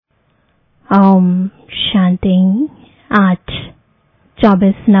ओम शांति। आज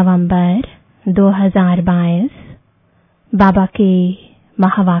 24 नवंबर 2022 बाबा के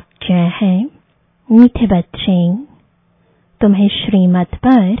महावाक्य है। मीठे बच्चे, तुम्हें श्रीमत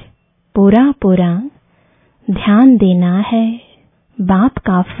पर पूरा पूरा ध्यान देना है। बाप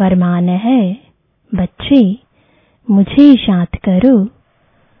का फरमान है, बच्चे मुझे याद करो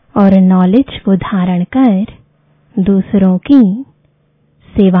और नॉलेज को धारण कर दूसरों की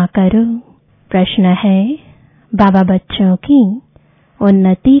सेवा करो। प्रश्न है, बाबा बच्चों की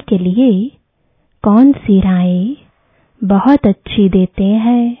उन्नति के लिए कौन सी राय बहुत अच्छी देते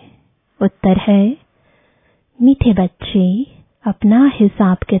हैं? उत्तर है, मीठे बच्चे अपना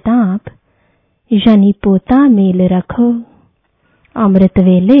हिसाब किताब यानी पोता मेल रखो। अमृत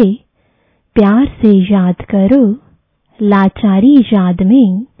वेले प्यार से याद करो, लाचारी याद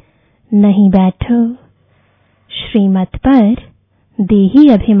में नहीं बैठो। श्रीमत पर देही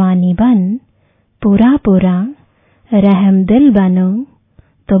अभिमानी बन पूरा पूरा रहम दिल बनो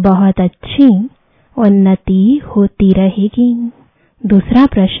तो बहुत अच्छी उन्नति होती रहेगी। दूसरा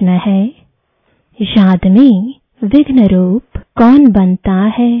प्रश्न है, याद में विघ्न रूप कौन बनता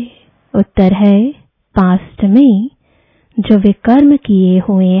है? उत्तर है, पास्ट में जो विकर्म किए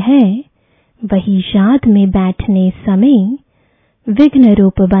हुए हैं वही याद में बैठने समय विघ्न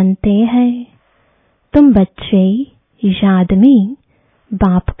रूप बनते हैं। तुम बच्चे याद में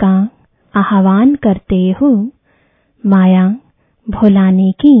बाप का आह्वान करते हो, माया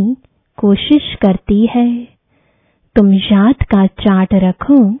भुलाने की कोशिश करती है। तुम याद का चार्ट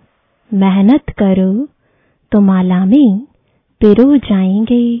रखो, मेहनत करो तो माला में पिरो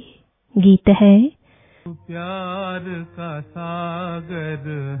जाएंगे। गीत है, प्यार का सागर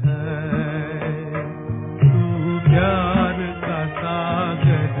है, तू प्यार का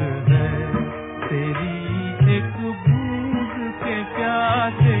सागर है, तेरी एक बूंद के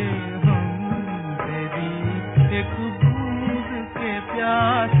प्यासे हम, तेरी एक बूंद के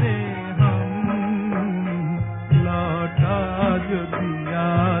प्यासे हम, लौटा जो दिया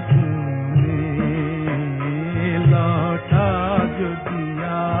तूने, लौटा जो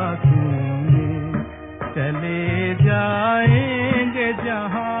दिया तूने, चले जाएंगे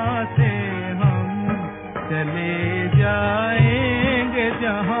जहाँ से हम, चले जाएंगे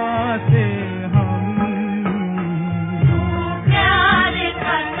जहाँ से हम। प्यार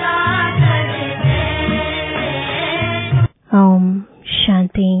का सागर है। ओम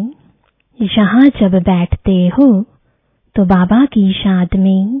शांति। यहाँ जब बैठते हो तो बाबा की याद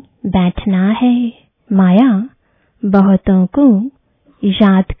में बैठना है। माया बहुतों को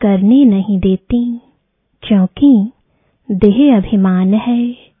याद करने नहीं देती, क्योंकि देह अभिमान है।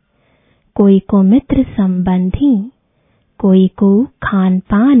 कोई को मित्र संबंधी, कोई को खान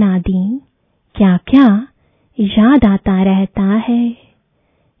पान आदि क्या क्या याद आता रहता है।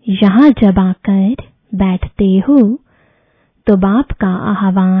 यहाँ जब आकर बैठते हो तो बाप का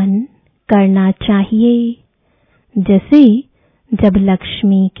आह्वान करना चाहिए। जैसे जब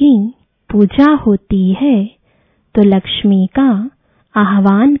लक्ष्मी की पूजा होती है तो लक्ष्मी का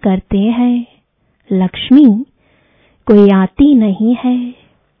आह्वान करते हैं। लक्ष्मी कोई आती नहीं है।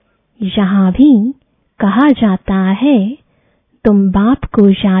 यहाँ भी कहा जाता है, तुम बाप को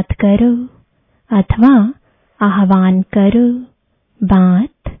याद करो अथवा आह्वान करो,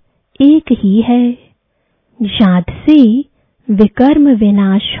 बात एक ही है। याद से विकर्म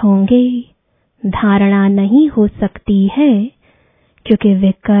विनाश होंगे। धारणा नहीं हो सकती है क्योंकि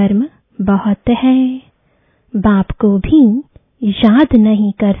विकर्म बहुत है। बाप को भी याद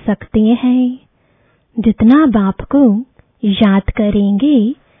नहीं कर सकते हैं। जितना बाप को याद करेंगे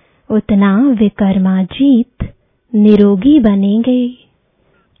उतना विकर्माजीत निरोगी बनेंगे।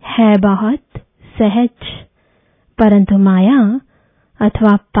 है बहुत सहज, परंतु माया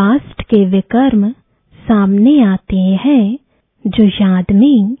अथवा पास्ट के विकर्म सामने आते हैं जो याद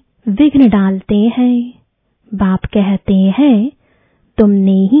में विघ्न डालते हैं। बाप कहते हैं,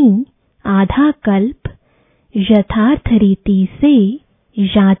 तुमने ही आधा कल्प यथार्थ रीति से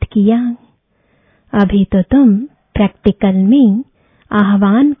याद किया। अभी तो तुम प्रैक्टिकल में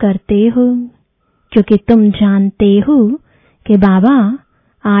आह्वान करते हो, क्योंकि तुम जानते हो कि बाबा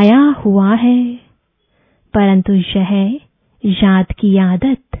आया हुआ है। परंतु यह याद की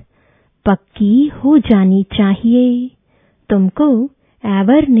आदत पक्की हो जानी चाहिए। तुमको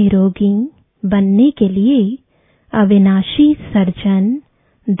एवर निरोगी बनने के लिए अविनाशी सर्जन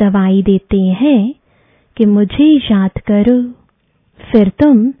दवाई देते हैं कि मुझे याद करो, फिर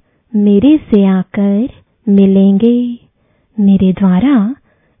तुम मेरे से आकर मिलेंगे। मेरे द्वारा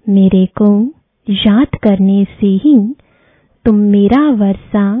मेरे को याद करने से ही तुम मेरा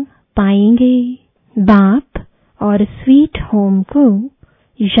वर्षा पाएंगे। बाप और स्वीट होम को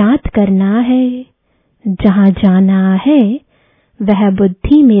याद करना है। जहाँ जाना है वह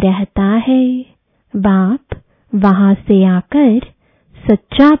बुद्धि में रहता है। बाप वहां से आकर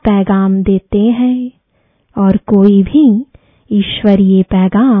सच्चा पैगाम देते हैं और कोई भी ईश्वरीय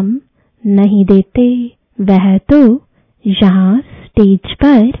पैगाम नहीं देते। वह तो यहाँ स्टेज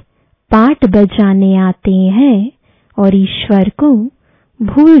पर पाठ बजाने आते हैं और ईश्वर को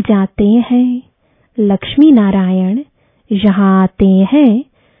भूल जाते हैं। लक्ष्मी नारायण यहाँ आते हैं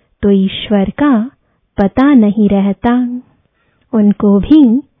तो ईश्वर का पता नहीं रहता। उनको भी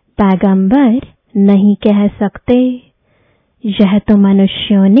पैगंबर नहीं कह सकते। यह तो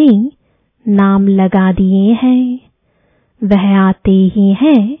मनुष्यों ने नाम लगा दिए हैं। वह आते ही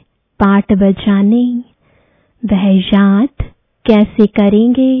हैं पाठ बजाने। वह याद कैसे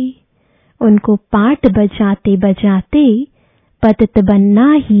करेंगे? उनको पाठ बजाते बजाते पतित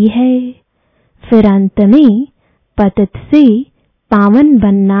बनना ही है। फिर अंत में पतित से पावन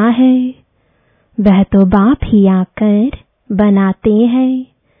बनना है। वह तो बाप ही आकर बनाते हैं।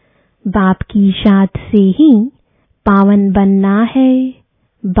 बाप की याद से ही पावन बनना है।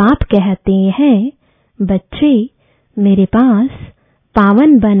 बाप कहते हैं, बच्चे मेरे पास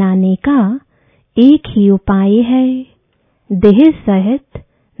पावन बनाने का एक ही उपाय है। देह सहित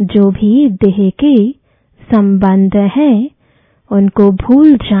जो भी देह के संबंध है उनको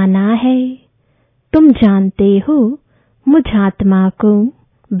भूल जाना है। तुम जानते हो मुझ आत्मा को,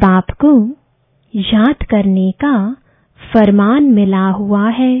 बाप को याद करने का फरमान मिला हुआ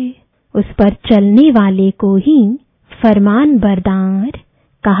है। उस पर चलने वाले को ही फरमान बरदार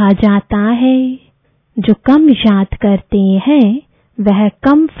कहा जाता है। जो कम याद करते हैं वह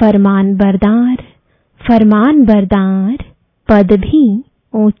कम फरमान बरदार। फरमान बरदार पद भी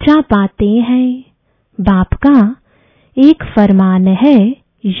ऊंचा पाते हैं। बाप का एक फरमान है,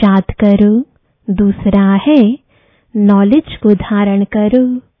 याद करो। दूसरा है, नॉलेज को धारण करो।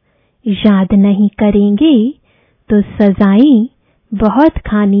 याद नहीं करेंगे तो सजाएं बहुत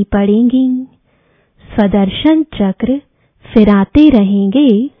खानी पड़ेंगी। स्वदर्शन चक्र फिराते रहेंगे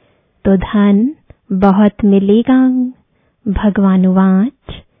तो धन बहुत मिलेगा।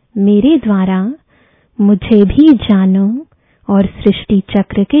 भगवानुवाच, मेरे द्वारा मुझे भी जानो और सृष्टि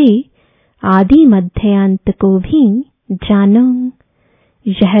चक्र के आदि मध्य अंत को भी जानो।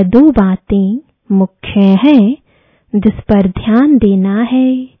 यह दो बातें मुख्य हैं जिस पर ध्यान देना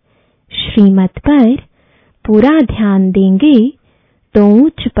है। श्रीमत पर पूरा ध्यान देंगे तो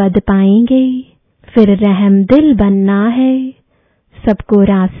ऊंच पद पाएंगे। फिर रहम दिल बनना है। सबको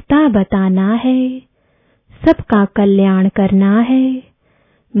रास्ता बताना है। सबका कल्याण करना है।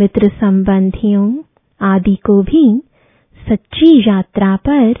 मित्र संबंधियों आदि को भी सच्ची यात्रा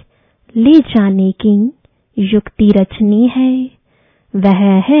पर ले जाने की युक्ति रचनी है। वह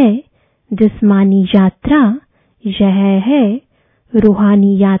है जिस्मानी यात्रा, यह है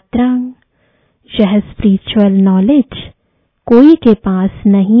रूहानी यात्रा। यह स्पिरिचुअल नॉलेज कोई के पास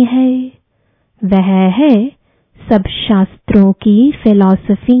नहीं है। वह है सब शास्त्रों की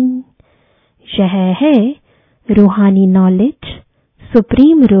फिलॉसफी। यह है रूहानी नॉलेज।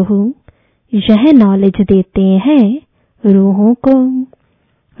 सुप्रीम रूह यह नॉलेज देते हैं रूहों को।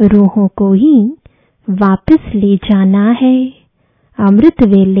 रूहों को ही वापस ले जाना है। अमृत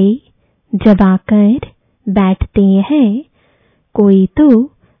वेले जब आकर बैठते हैं, कोई तो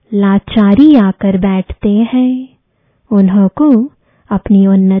लाचारी आकर बैठते हैं। उन्हों को अपनी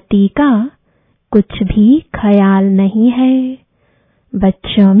उन्नति का कुछ भी ख्याल नहीं है।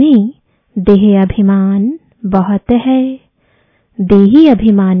 बच्चों में देह अभिमान बहुत है। देही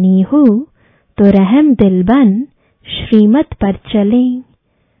अभिमानी हो तो रहम दिल बन श्रीमत पर चलें।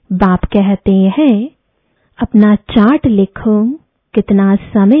 बाप कहते हैं, अपना चार्ट लिखो, कितना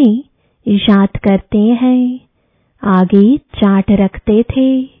समय याद करते हैं। आगे चार्ट रखते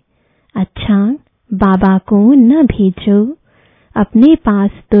थे। अच्छा, बाबा को न भेजो, अपने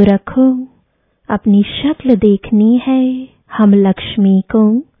पास तो रखो। अपनी शक्ल देखनी है। हम लक्ष्मी को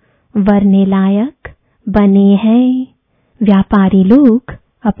वरने लायक बने हैं। व्यापारी लोग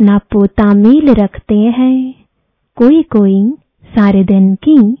अपना पोता मेल रखते हैं। कोई कोई सारे दिन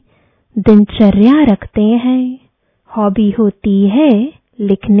की दिनचर्या रखते हैं। हॉबी होती है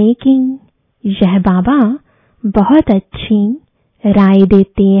लिखने की। यह बाबा बहुत अच्छी राय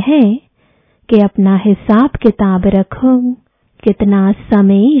देते हैं कि अपना हिसाब किताब रखो। कितना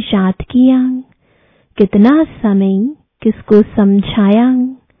समय याद किया, कितना समय किसको समझाया।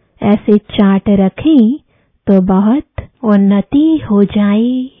 ऐसे चार्ट रखें तो बहुत उन्नति हो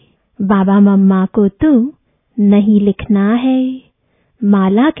जाए। बाबा मम्मा को तो नहीं लिखना है।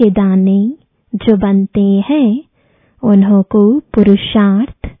 माला के दाने जो बनते हैं उन्हों को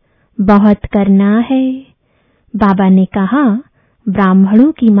पुरुषार्थ बहुत करना है। बाबा ने कहा,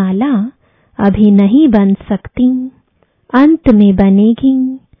 ब्राह्मणों की माला अभी नहीं बन सकती, अंत में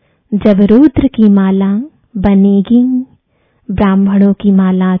बनेगी जब रुद्र की माला बनेगी। ब्राह्मणों की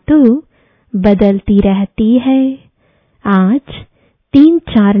माला तो बदलती रहती है। आज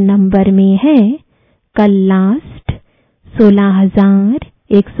 3-4 नंबर में है, कल लास्ट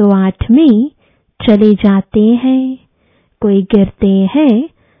 16,108 में चले जाते हैं। कोई गिरते हैं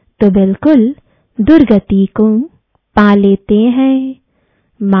तो बिल्कुल दुर्गति को पा लेते हैं।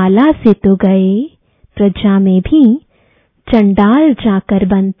 माला से तो गए, प्रजा में भी चंडाल जाकर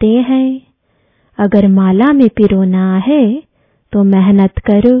बनते हैं। अगर माला में पिरोना है तो मेहनत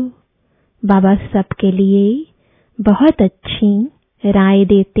करो। बाबा सबके लिए बहुत अच्छी राय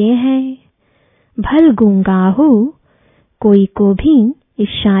देते हैं। भल गूंगा हो, कोई को भी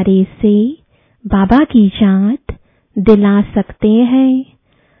इशारे से बाबा की याद दिला सकते हैं।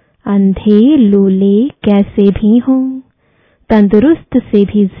 अंधे लूले कैसे भी हों, तंदुरुस्त से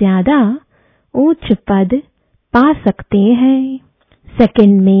भी ज्यादा ऊंच पद पा सकते हैं।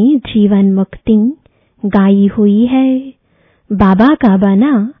 सेकंड में जीवन मुक्ति गाई हुई है। बाबा का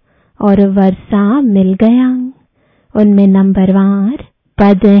बना और वर्षा मिल गया, उनमें नंबरवार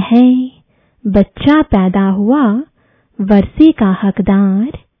पद है। बच्चा पैदा हुआ, वर्षे का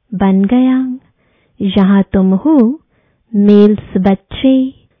हकदार बन गया। यहाँ तुम हो मेल्स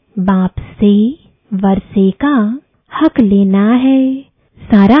बच्चे, बाप से वर्षे का हक लेना है।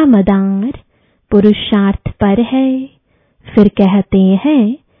 सारा मदार पुरुषार्थ पर है। फिर कहते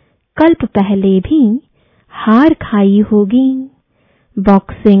हैं कल्प पहले भी हार खाई होगी।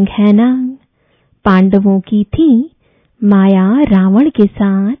 बॉक्सिंग है ना, पांडवों की थी माया रावण के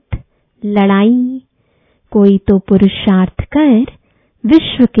साथ लड़ाई। कोई तो पुरुषार्थ कर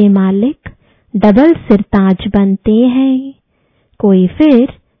विश्व के मालिक डबल सिरताज बनते हैं। कोई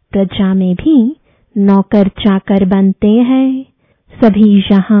फिर प्रजा में भी नौकर चाकर बनते हैं। सभी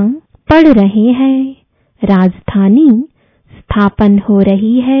यहाँ पढ़ रहे हैं। राजधानी स्थापन हो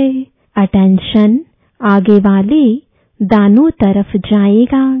रही है। अटेंशन आगे वाले दानों तरफ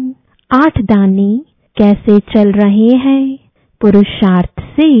जाएगा। 8 दाने कैसे चल रहे हैं, पुरुषार्थ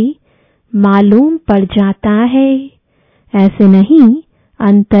से मालूम पड़ जाता है। ऐसे नहीं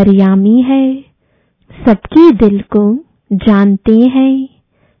अंतर्यामी है, सबके दिल को जानते हैं।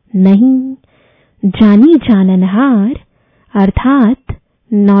 नहीं, जानी जाननहार अर्थात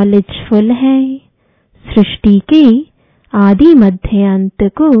नॉलेजफुल है। सृष्टि के आदि मध्य अंत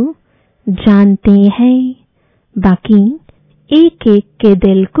को जानते हैं। बाकी एक एक के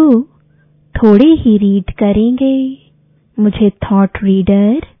दिल को थोड़े ही रीड करेंगे। मुझे थॉट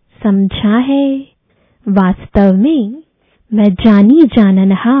रीडर समझा है। वास्तव में मैं जानी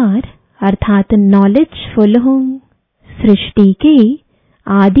जाननहार अर्थात नॉलेजफुल हूँ। सृष्टि के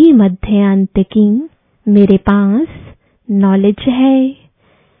आदि मध्य अंत की मेरे पास नॉलेज है।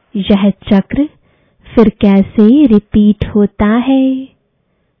 यह चक्र फिर कैसे रिपीट होता है,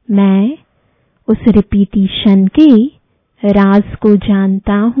 मैं उस रिपीटिशन के राज को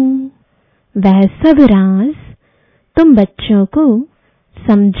जानता हूँ। वह सब राज तुम बच्चों को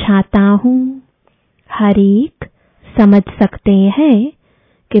समझाता हूँ। हर एक समझ सकते हैं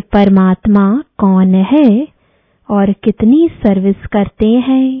कि परमात्मा कौन है और कितनी सर्विस करते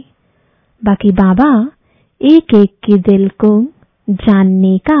हैं। बाकी बाबा एक एक के दिल को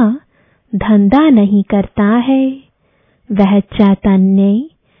जानने का धंधा नहीं करता है। वह चैतन्य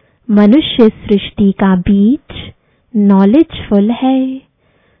मनुष्य सृष्टि का बीज नॉलेजफुल है।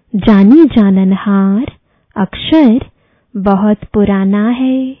 जानी जाननहार अक्षर बहुत पुराना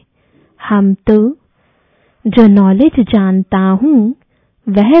है। हम तो जो नॉलेज जानता हूँ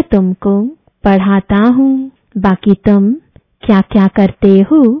वह तुमको पढ़ाता हूँ। बाकी तुम क्या क्या करते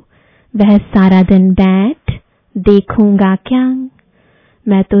हो वह सारा दिन बैठ देखूंगा क्या।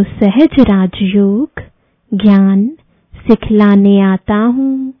 मैं तो सहज राजयोग ज्ञान सिखलाने आता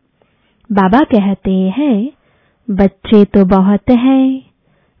हूँ। बाबा कहते हैं बच्चे तो बहुत हैं,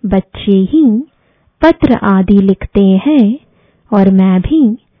 बच्चे ही पत्र आदि लिखते हैं और मैं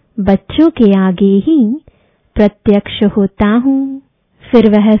भी बच्चों के आगे ही प्रत्यक्ष होता हूँ। फिर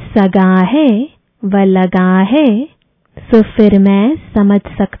वह सगा है व लगा है, सो फिर मैं समझ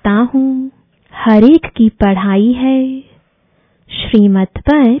सकता हूँ। हर एक की पढ़ाई है। श्रीमत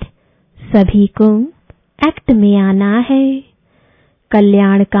पर सभी को एक्ट में आना है,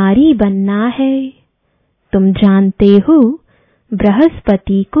 कल्याणकारी बनना है। तुम जानते हो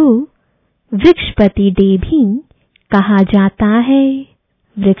बृहस्पति को वृक्षपति डे भी कहा जाता है।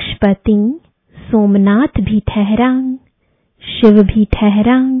 वृक्षपति सोमनाथ भी ठहरा, शिव भी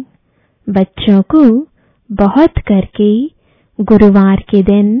ठहरा। बच्चों को बहुत करके गुरुवार के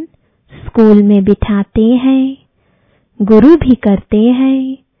दिन स्कूल में बिठाते हैं। गुरु भी करते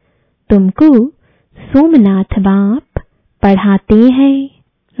हैं। तुमको सोमनाथ बाप पढ़ाते हैं।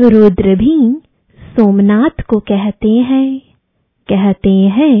 रुद्र भी सोमनाथ को कहते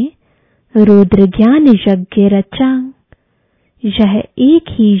हैं रुद्र ज्ञान यज्ञ रचा। यह एक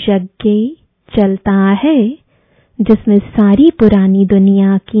ही यज्ञ चलता है जिसमें सारी पुरानी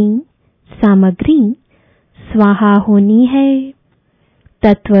दुनिया की सामग्री स्वाहा होनी है।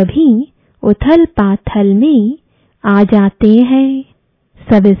 तत्व भी उथल पाथल में आ जाते हैं।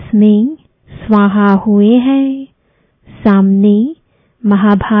 सब इसमें स्वाहा हुए हैं। सामने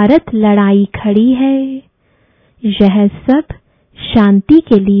महाभारत लड़ाई खड़ी है। यह सब शांति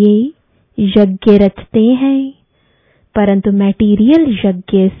के लिए यज्ञ रचते हैं, परंतु मैटीरियल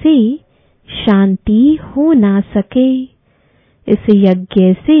यज्ञ से शांति हो ना सके। इस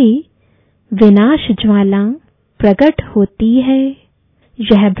यज्ञ से विनाश ज्वाला प्रकट होती है।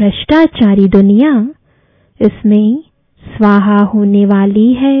 यह भ्रष्टाचारी दुनिया इसमें स्वाहा होने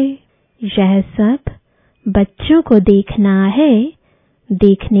वाली है। यह सब बच्चों को देखना है।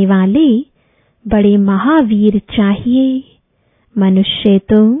 देखने वाले बड़े महावीर चाहिए। मनुष्य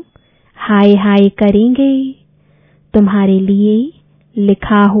तो हाय हाय करेंगे। तुम्हारे लिए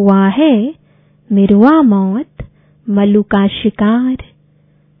लिखा हुआ है मिरुआ मौत, मल्लू का शिकार।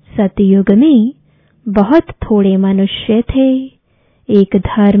 सतयुग में बहुत थोड़े मनुष्य थे, एक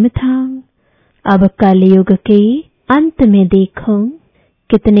धर्म था। अब कलयुग के अंत में देखो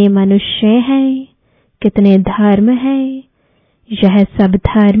कितने मनुष्य हैं, कितने धर्म हैं। यह सब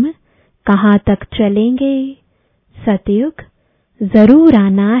धर्म कहाँ तक चलेंगे? सतयुग जरूर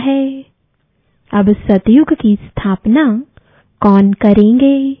आना है। अब सतयुग की स्थापना कौन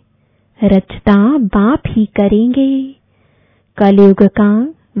करेंगे? रचता बाप ही करेंगे। कलयुग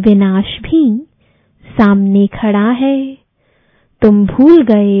का विनाश भी सामने खड़ा है। तुम भूल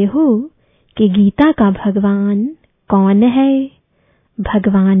गए हो कि गीता का भगवान कौन है?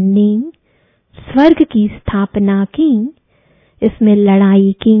 भगवान ने स्वर्ग की स्थापना की। इसमें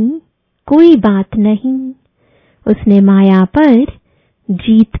लड़ाई की कोई बात नहीं। उसने माया पर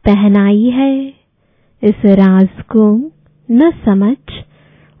जीत पहनाई है। इस राज को न समझ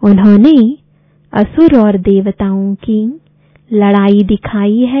उन्होंने असुर और देवताओं की लड़ाई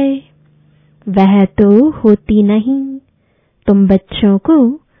दिखाई है। वह तो होती नहीं। तुम बच्चों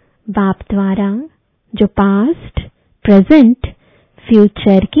को बाप द्वारा जो पास्ट, प्रेजेंट,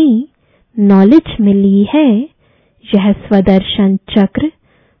 फ्यूचर की नॉलेज मिली है, यह स्वदर्शन चक्र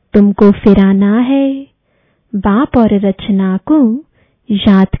तुमको फिराना है। बाप और रचना को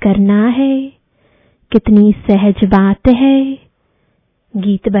याद करना है। कितनी सहज बात है।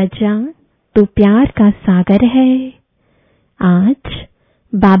 गीत बजा तो प्यार का सागर है। आज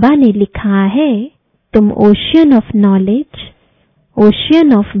बाबा ने लिखा है, तुम ocean of knowledge,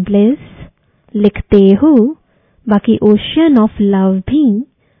 ocean of bliss लिखते हो, बाकी ओशियन ऑफ लव भी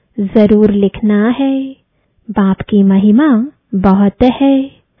जरूर लिखना है। बाप की महिमा बहुत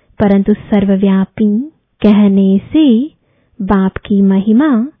है, परंतु सर्वव्यापी कहने से बाप की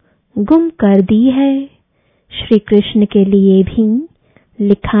महिमा गुम कर दी है। श्री कृष्ण के लिए भी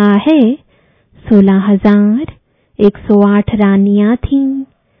लिखा है 16,108 रानियां थीं।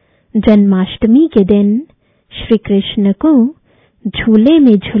 जन्माष्टमी के दिन श्री कृष्ण को झूले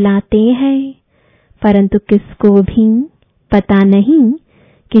में झुलाते हैं, परंतु किसको भी पता नहीं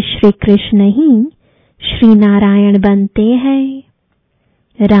कि श्री कृष्ण ही श्री नारायण बनते हैं।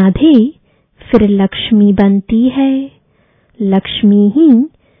 राधे फिर लक्ष्मी बनती है, लक्ष्मी ही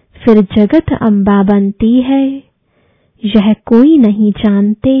फिर जगत अम्बा बनती है। यह कोई नहीं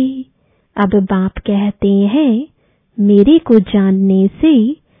जानते। अब बाप कहते हैं, मेरे को जानने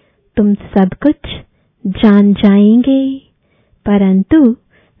से तुम सब कुछ जान जाएंगे। परंतु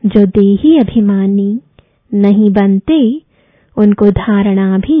जो देही अभिमानी नहीं बनते, उनको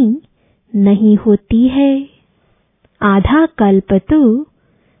धारणा भी नहीं होती है। आधा कल्प तो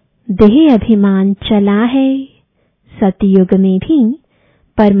देह अभिमान चला है। सतयुग में भी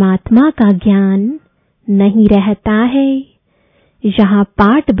परमात्मा का ज्ञान नहीं रहता है। यहाँ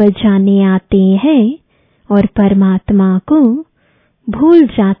पाठ बजाने आते हैं और परमात्मा को भूल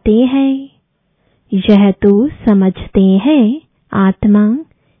जाते हैं। यह तो समझते हैं आत्मा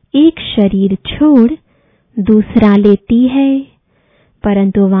एक शरीर छोड़ दूसरा लेती है,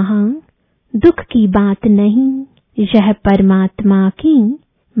 परंतु वहाँ दुख की बात नहीं। यह परमात्मा की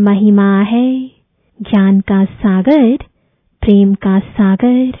महिमा है। ज्ञान का सागर, प्रेम का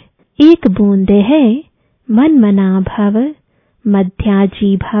सागर, एक बूंद है मन मना भव,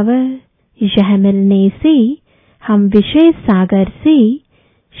 मध्याजी भव। यह मिलने से हम विषय सागर से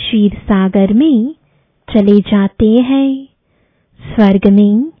क्षीर सागर में चले जाते हैं। स्वर्ग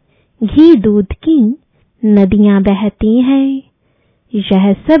में घी दूध की नदियां बहती हैं,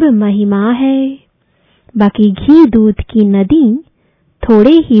 यह सब महिमा है। बाकी घी दूध की नदी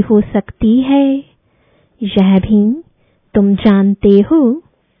थोड़े ही हो सकती है। यह भी तुम जानते हो,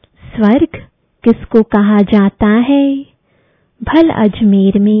 स्वर्ग किसको कहा जाता है। भल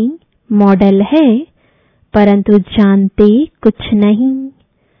अजमेर में मॉडल है, परंतु जानते कुछ नहीं।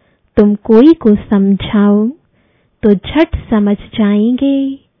 तुम कोई को समझाओ तो झट समझ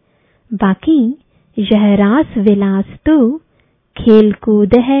जाएंगे। बाकी यह रास विलास तो खेल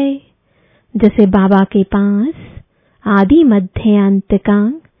कूद है। जैसे बाबा के पास आदि मध्य अंत का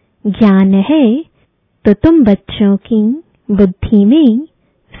ज्ञान है, तो तुम बच्चों की बुद्धि में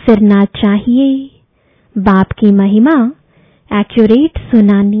फिरना चाहिए। बाप की महिमा एक्यूरेट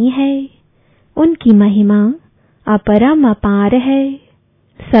सुनानी है। उनकी महिमा अपरम अपार है।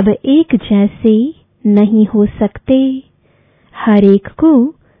 सब एक जैसे नहीं हो सकते। हर एक को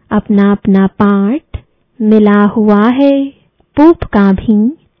अपना अपना पार्ट मिला हुआ है। पोप का भी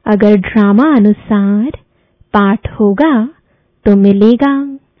अगर ड्रामा अनुसार पाठ होगा तो मिलेगा,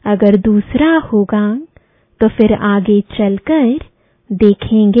 अगर दूसरा होगा तो फिर आगे चलकर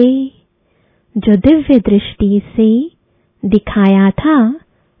देखेंगे। जो दिव्य दृष्टि से दिखाया था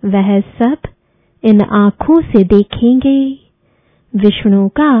वह सब इन आंखों से देखेंगे। विष्णु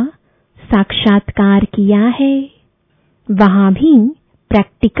का साक्षात्कार किया है, वहां भी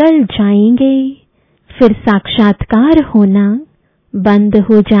प्रैक्टिकल जाएंगे। फिर साक्षात्कार होना बंद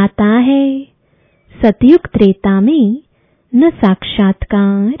हो जाता है। सतयुग त्रेता में न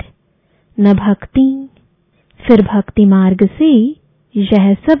साक्षात्कार न भक्ति। फिर भक्ति मार्ग से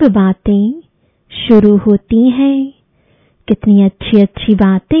यह सब बातें शुरू होती हैं। कितनी अच्छी अच्छी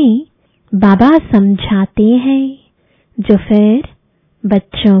बातें बाबा समझाते हैं, जो फिर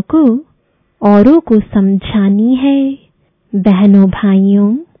बच्चों को औरों को समझानी है। बहनों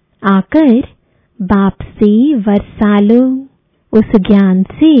भाइयों, आकर बाप से वर्षा लो। उस ज्ञान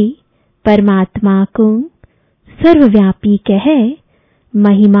से परमात्मा को सर्वव्यापी कह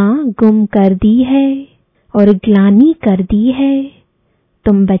महिमा गुम कर दी है और ग्लानि कर दी है।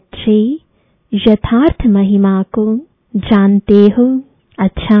 तुम बच्चे यथार्थ महिमा को जानते हो।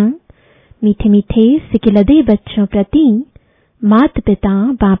 अच्छा, मीठे मीठे सिकिलदे बच्चों प्रति माता पिता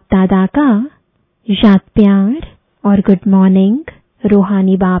बाप दादा का याद प्यार और गुड मॉर्निंग।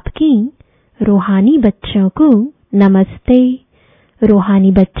 रूहानी बाप की रूहानी बच्चों को नमस्ते।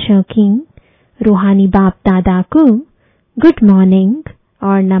 रूहानी बच्चों की रूहानी बाप दादा को गुड मॉर्निंग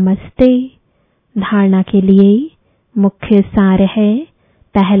और नमस्ते। धारणा के लिए मुख्य सार है,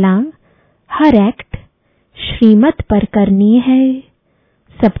 पहला, हर एक्ट श्रीमत पर करनी है।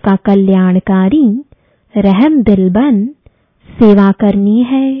 सबका कल्याणकारी रहम दिल बन सेवा करनी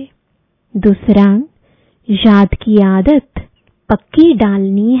है। दूसरा, याद की आदत पक्की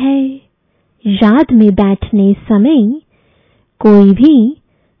डालनी है। याद में बैठने समय कोई भी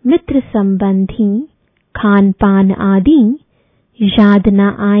मित्र संबंधी खान पान आदि याद न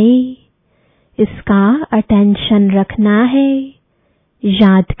आए, इसका अटेंशन रखना है।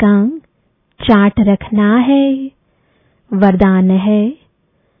 याद का चार्ट रखना है। वरदान है,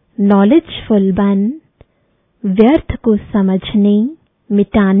 नॉलेजफुल बन, व्यर्थ को समझने,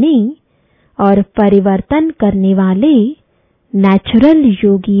 मिटाने और परिवर्तन करने वाले नेचुरल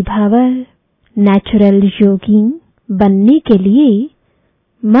योगी भव। नेचुरल योगी बनने के लिए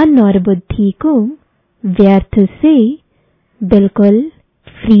मन और बुद्धि को व्यर्थ से बिल्कुल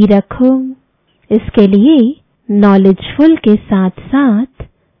फ्री रखो। इसके लिए नॉलेजफुल के साथ साथ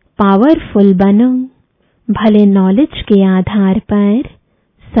पावरफुल बनो। भले नॉलेज के आधार पर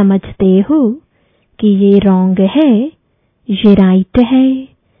समझते हो कि ये रॉन्ग है, ये राइट है,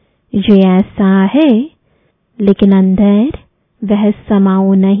 ये ऐसा है, लेकिन अंदर वह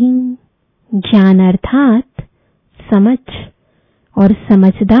समाओ नहीं। ज्ञान अर्थात समझ, और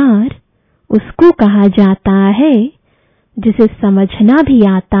समझदार उसको कहा जाता है जिसे समझना भी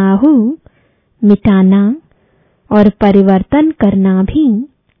आता हो, मिटाना और परिवर्तन करना भी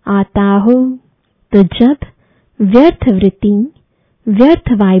आता हो। तो जब व्यर्थ वृत्ति,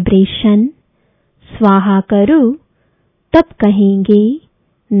 व्यर्थ वाइब्रेशन स्वाहा करो, तब कहेंगे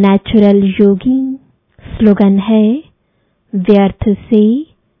नेचुरल योगी। स्लोगन है, व्यर्थ से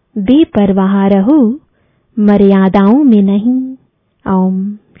बेपरवाह रहो, मर्यादाओं में नहीं।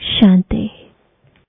 ओम शांति।